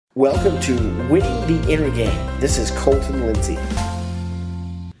Welcome to Winning the Inner Game. This is Colton Lindsay.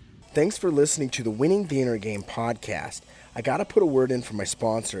 Thanks for listening to the Winning the Inner Game podcast. I got to put a word in for my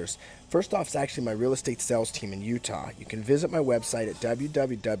sponsors. First off, it's actually my real estate sales team in Utah. You can visit my website at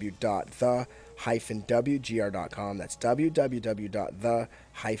www.the-wgr.com. That's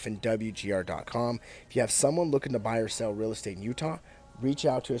www.the-wgr.com. If you have someone looking to buy or sell real estate in Utah, reach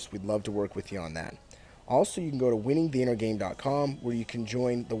out to us. We'd love to work with you on that. Also, you can go to winningtheinnergame.com where you can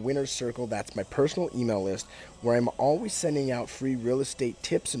join the Winner's Circle. That's my personal email list where I'm always sending out free real estate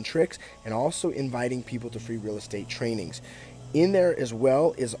tips and tricks and also inviting people to free real estate trainings. In there as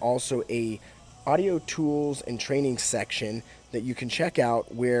well is also a audio tools and training section that you can check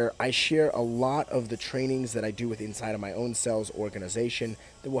out where I share a lot of the trainings that I do with inside of my own sales organization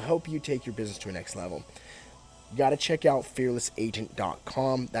that will help you take your business to a next level. You got to check out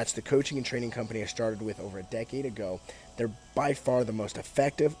fearlessagent.com. That's the coaching and training company I started with over a decade ago. They're by far the most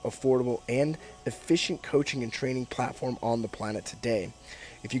effective, affordable, and efficient coaching and training platform on the planet today.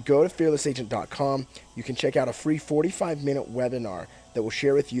 If you go to fearlessagent.com, you can check out a free 45-minute webinar that will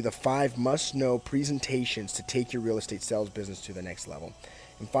share with you the 5 must-know presentations to take your real estate sales business to the next level.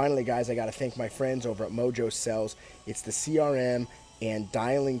 And finally, guys, I got to thank my friends over at Mojo Sales. It's the CRM and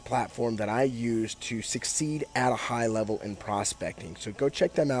dialing platform that I use to succeed at a high level in prospecting. So go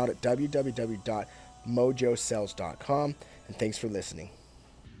check them out at www.mojosales.com, and thanks for listening.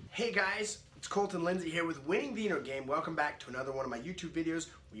 Hey guys, it's Colton Lindsay here with Winning the Inner Game. Welcome back to another one of my YouTube videos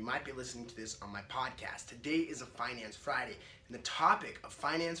where you might be listening to this on my podcast. Today is a Finance Friday, and the topic of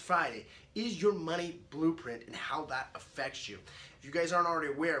Finance Friday is your money blueprint and how that affects you. If you guys aren't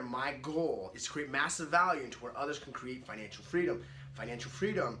already aware, my goal is to create massive value into where others can create financial freedom. Financial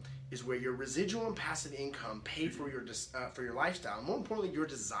freedom is where your residual and passive income pay for your lifestyle, and more importantly, your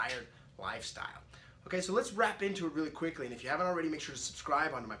desired lifestyle. Okay, so let's wrap into it really quickly, and if you haven't already, make sure to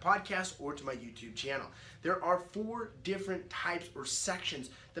subscribe onto my podcast or to my YouTube channel. There are 4 different types or sections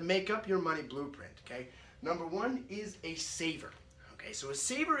that make up your money blueprint, okay? Number 1 is a saver. Okay, so a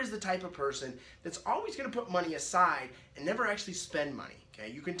saver is the type of person that's always going to put money aside and never actually spend money. Okay,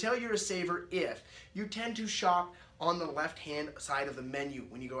 you can tell you're a saver if you tend to shop on the left-hand side of the menu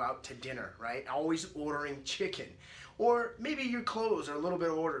when you go out to dinner, right? Always ordering chicken. Or maybe your clothes are a little bit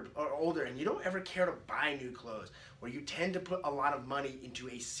older and you don't ever care to buy new clothes, or you tend to put a lot of money into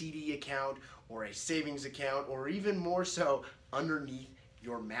a CD account or a savings account, or even more so underneath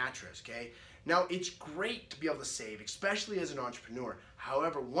your mattress, okay? Now, it's great to be able to save, especially as an entrepreneur.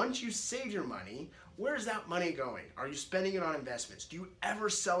 However, once you save your money, where's that money going? Are you spending it on investments? Do you ever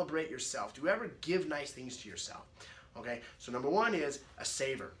celebrate yourself? Do you ever give nice things to yourself? Okay, so number 1 is a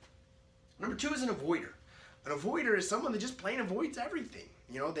saver. Number 2 is an avoider. An avoider is someone that just plain avoids everything.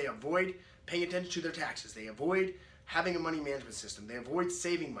 You know, they avoid paying attention to their taxes. They avoid having a money management system. They avoid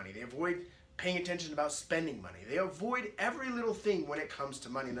saving money. They avoid paying attention about spending money. They avoid every little thing when it comes to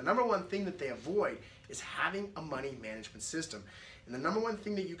money. And the number 1 thing that they avoid is having a money management system. And the number 1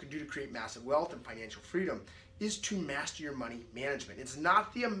 thing that you can do to create massive wealth and financial freedom is to master your money management. It's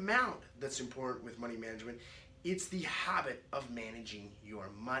not the amount that's important with money management. It's the habit of managing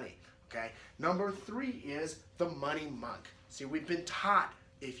your money, okay? Number 3 is the money monk. See, we've been taught,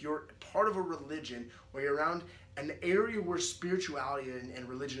 if you're part of a religion or you're around an area where spirituality and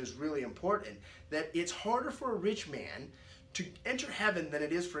religion is really important, that it's harder for a rich man to enter heaven than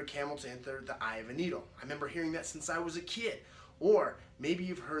it is for a camel to enter the eye of a needle. I remember hearing that since I was a kid. Or maybe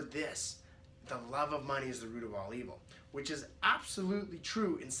you've heard this: the love of money is the root of all evil, which is absolutely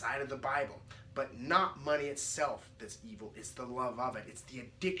true inside of the Bible, but not money itself that's evil. It's the love of it. It's the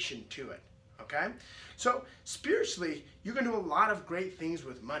addiction to it. Okay? So spiritually, you can do a lot of great things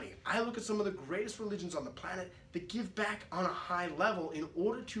with money. I look at some of the greatest religions on the planet that give back on a high level in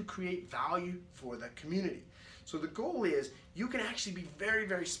order to create value for the community. So the goal is you can actually be very,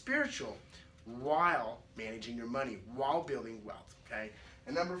 very spiritual while managing your money, while building wealth. Okay?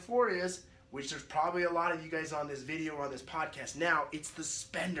 And number 4 is, which there's probably a lot of you guys on this video or on this podcast now, it's the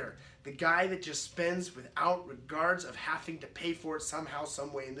spender. The guy that just spends without regards of having to pay for it somehow,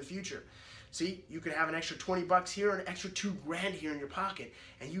 some way in the future. See, you could have an extra 20 bucks here and an extra 2 grand here in your pocket,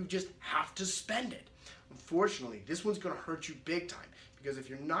 and you just have to spend it. Unfortunately, this one's going to hurt you big time, because if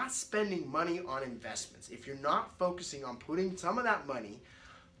you're not spending money on investments, if you're not focusing on putting some of that money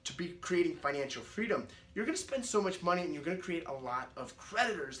to be creating financial freedom, you're going to spend so much money and you're going to create a lot of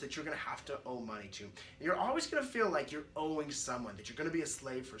creditors that you're going to have to owe money to. And you're always going to feel like you're owing someone, that you're going to be a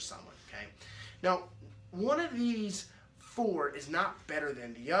slave for someone, okay? Now, one of these 4 is not better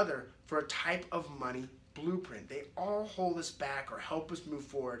than the other for a type of money blueprint. They all hold us back or help us move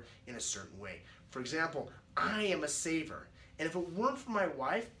forward in a certain way. For example, I am a saver, And if it weren't for my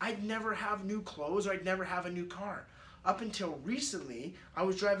wife, I'd never have new clothes or I'd never have a new car. Up until recently, I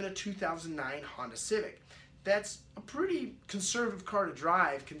was driving a 2009 Honda Civic. That's a pretty conservative car to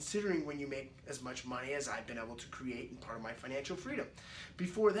drive considering when you make as much money as I've been able to create in part of my financial freedom.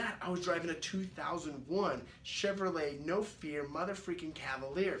 Before that, I was driving a 2001 Chevrolet No Fear mother freaking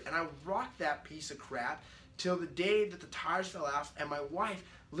Cavalier, and I rocked that piece of crap till the day that the tires fell off and my wife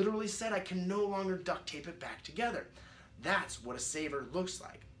literally said I can no longer duct tape it back together. That's what a saver looks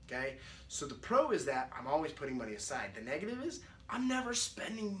like, okay? So the pro is that I'm always putting money aside. The negative is I'm never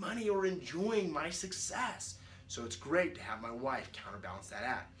spending money or enjoying my success. So it's great to have my wife counterbalance that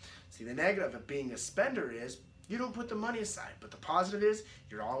out. See, the negative of being a spender is you don't put the money aside. But the positive is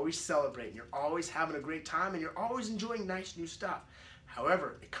you're always celebrating, you're always having a great time, and you're always enjoying nice new stuff.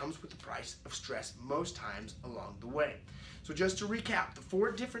 However, it comes with the price of stress most times along the way. So just to recap, the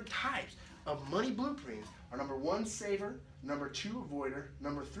 4 different types of money blueprints are: number 1, saver; number 2, avoider;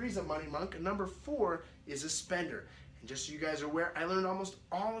 number 3 is a money monk; and number 4 is a spender. And just so you guys are aware, I learned almost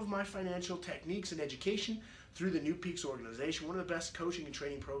all of my financial techniques and education through the New Peaks organization, one of the best coaching and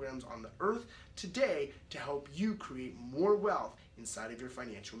training programs on the earth today, to help you create more wealth inside of your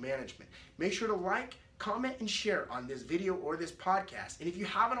financial management. Make sure to like, comment, and share on this video or this podcast. And if you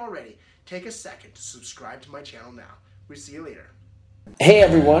haven't already, take a second to subscribe to my channel now. We'll see you later. Hey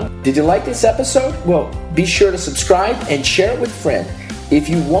everyone, did you like this episode? Well, be sure to subscribe and share it with a friend. If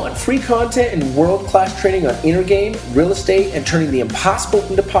you want free content and world-class training on inner game, real estate, and turning the impossible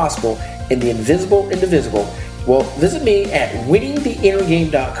into possible and the invisible into visible, well, visit me at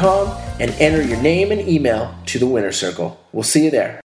winningtheinnergame.com and enter your name and email to the Winner Circle. We'll see you there.